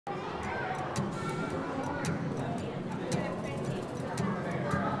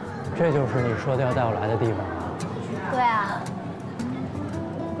这就是你说的要带我来的地方啊？对啊。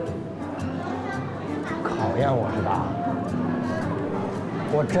考验我是吧？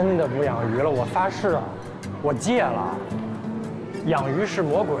我真的不养鱼了，我发誓，我戒了。养鱼是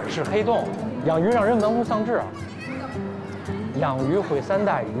魔鬼，是黑洞，养鱼让人玩物丧志。养鱼毁3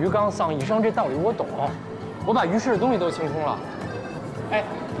代，鱼缸丧1生，这道理我懂。我把鱼市的东西都清空了。哎，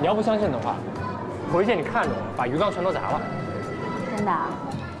你要不相信的话，回去你看着我，把鱼缸全都砸了。真的？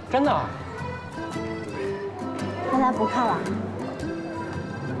真的。那咱不看了。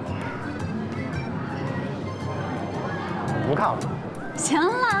不看了。行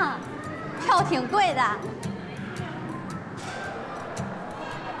了，票挺贵的。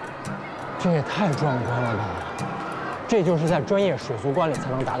这也太壮观了吧！这就是在专业水族馆里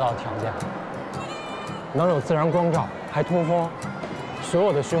才能达到的条件，能有自然光照，还通风，所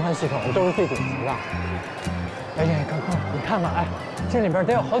有的循环系统都是最顶级的。哎，你看看，哎，这里边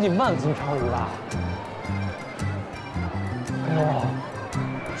得有好几万金鲳鱼吧？哇！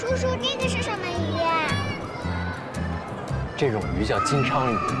叔叔，这个是什么鱼呀？这种鱼叫金鲳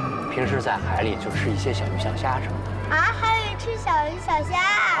鱼，平时在海里就吃一些小鱼、小虾什么的。啊，还有吃小鱼小虾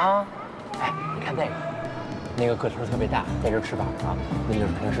啊！哎，你看那个个头特别大，在这吃饱了，那就是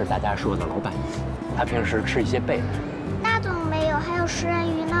平时大家说的老板鱼。他平时吃一些贝类。那怎么没有？还有食人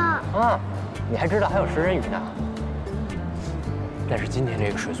鱼呢？啊，你还知道还有食人鱼呢？但是今天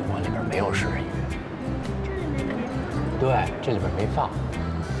这个水族馆里边没有食人鱼。这里面没放。对，这里边没放。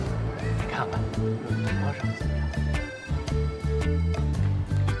你看看，有多少金鲳？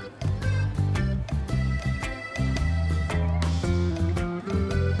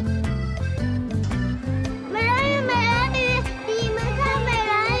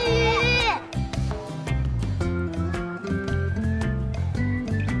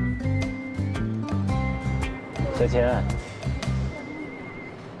小琴，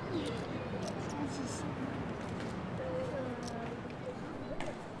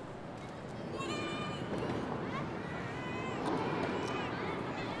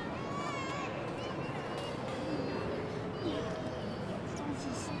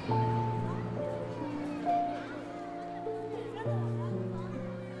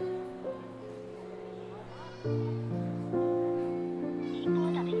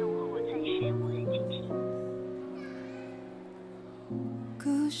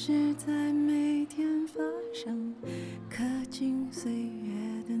故事在每天发生，刻进岁月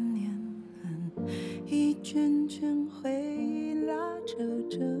的年轮，一圈圈回忆拉扯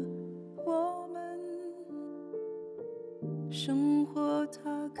着我们。生活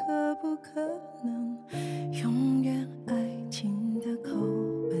它可不可能永远爱情的口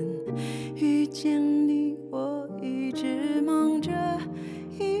吻？遇见你，我一直忙着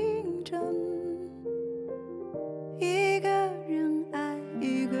认真。一个人爱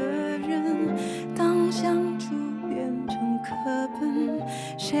一个人，当相处变成课本，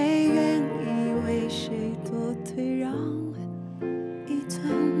谁愿意为谁多退让一寸？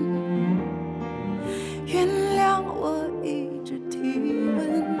原谅我一直提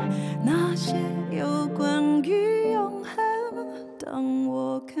问那些有关于永恒，当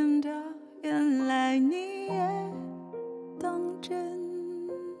我看到原来你也当真。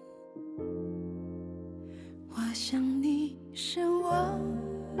我想你是我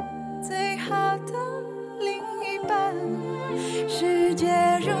最好的另一半，世界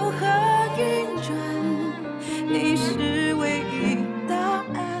如何运转，你是唯一答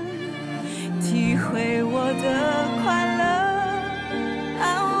案。体会我的快乐，安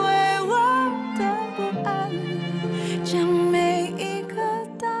慰我的不安，将每一个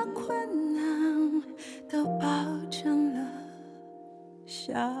大困难都包成了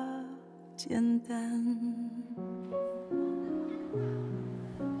小简单。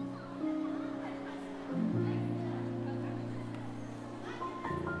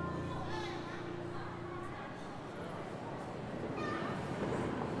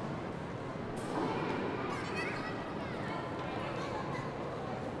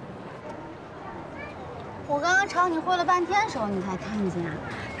我刚刚朝你挥了半天手，你才看见，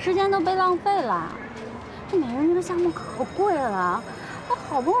时间都被浪费了。这美人鱼的项目可贵了，我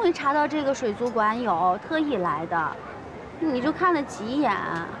好不容易查到这个水族馆有，特意来的，你就看了几眼，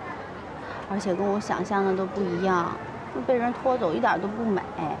而且跟我想象的都不一样，被人拖走一点都不美。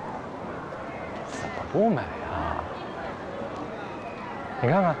怎么不美啊？你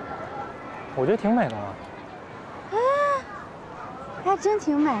看看，我觉得挺美的啊。哎，还真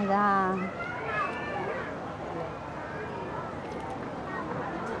挺美的。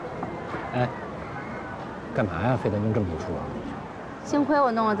哎，干嘛呀？非得弄这么一出啊？幸亏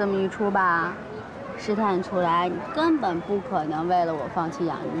我弄了这么一出吧，试探出来你根本不可能为了我放弃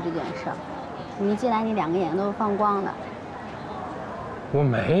养鱼这件事儿。你一进来，你2个眼都是放光的。我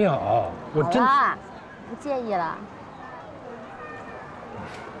没有，我真……好啦，不介意了。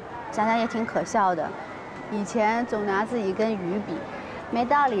想想也挺可笑的，以前总拿自己跟鱼比，没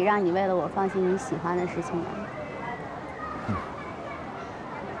道理让你为了我放弃你喜欢的事情的。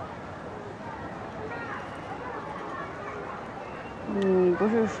你不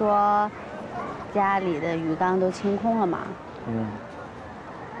是说家里的鱼缸都清空了吗？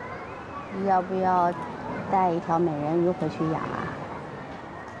要不要带一条美人鱼回去养啊？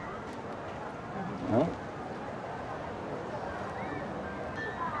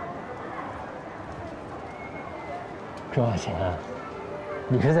周小琴，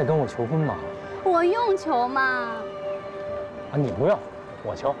你是在跟我求婚吗？我用求吗？啊，你不用，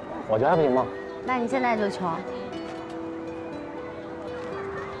我求，我求还不行吗？那你现在就求。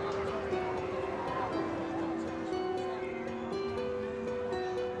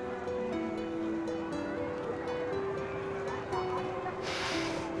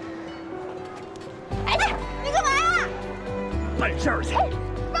办事儿去！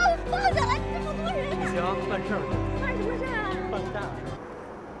把我放下来！这么多人呢！行，办事儿去。办什么事啊？办大事。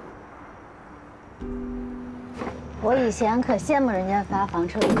我以前可羡慕人家发房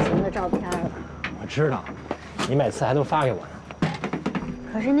车旅行的照片了。我知道，你每次还都发给我呢。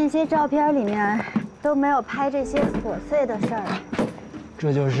可是那些照片里面都没有拍这些琐碎的事儿。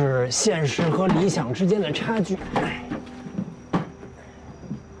这就是现实和理想之间的差距。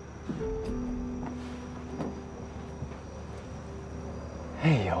哎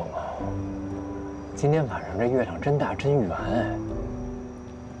呦，今天晚上这月亮真大真圆哎！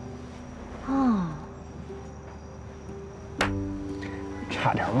哦，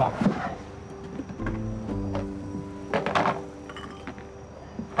差点忘了。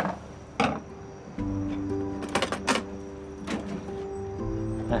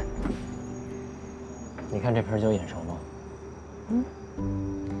哎，你看这盆酒眼熟吗？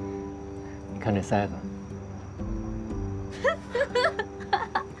你看这塞子。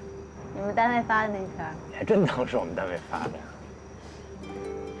你们单位发的那篇儿，你还真当是我们单位发的呀？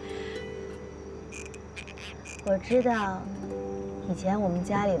我知道，以前我们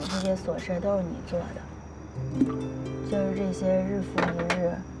家里的这些琐事都是你做的，就是这些日复一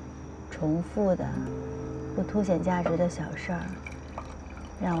日、重复的、不凸显价值的小事儿，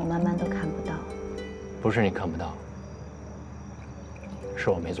让我慢慢都看不到。不是你看不到，是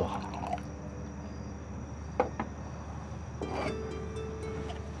我没做好。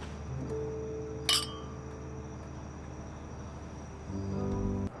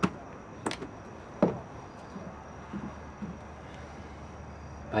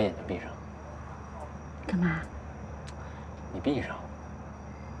把眼睛闭上。干嘛？你闭上。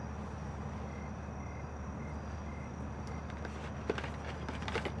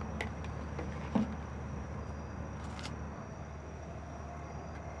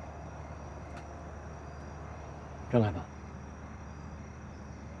睁开吧。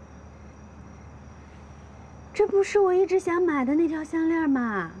这不是我一直想买的那条项链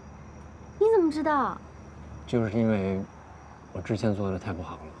吗？你怎么知道？就是因为我之前做的太不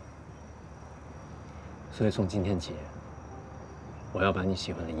好了，所以从今天起，我要把你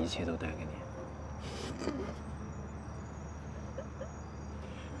喜欢的一切都带给你。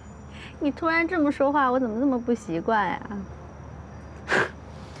你突然这么说话，我怎么这么不习惯呀？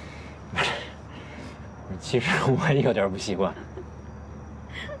其实我也有点不习惯，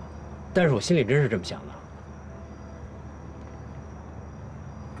但是我心里真是这么想的。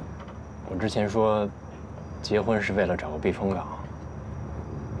我之前说，结婚是为了找个避风港，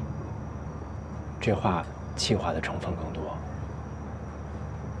这话气话的成分更多。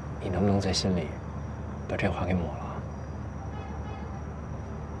你能不能在心里把这话给抹了？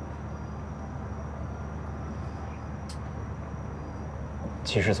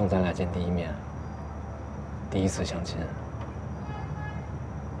其实从咱俩见第一面，第一次相亲，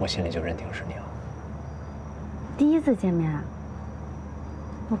我心里就认定是你了。第一次见面，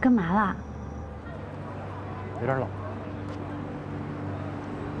我干嘛了？有点冷。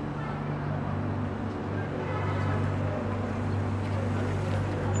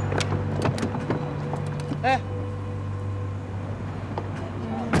哎，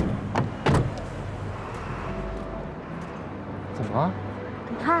怎么了？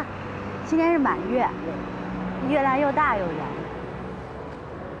你看，今天是满月，月亮又大又圆。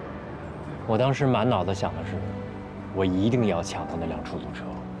我当时满脑子想的是，我一定要抢到那辆出租车，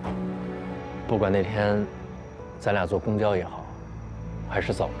不管那天咱俩坐公交也好，还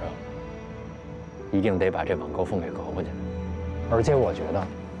是走着，一定得把这网购风给勾过去。而且我觉得，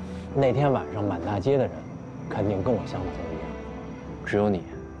那天晚上满大街的人，肯定跟我相同一样。只有你，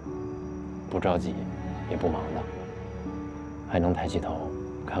不着急，也不忙的，还能抬起头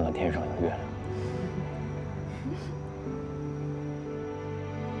看看天上有月亮。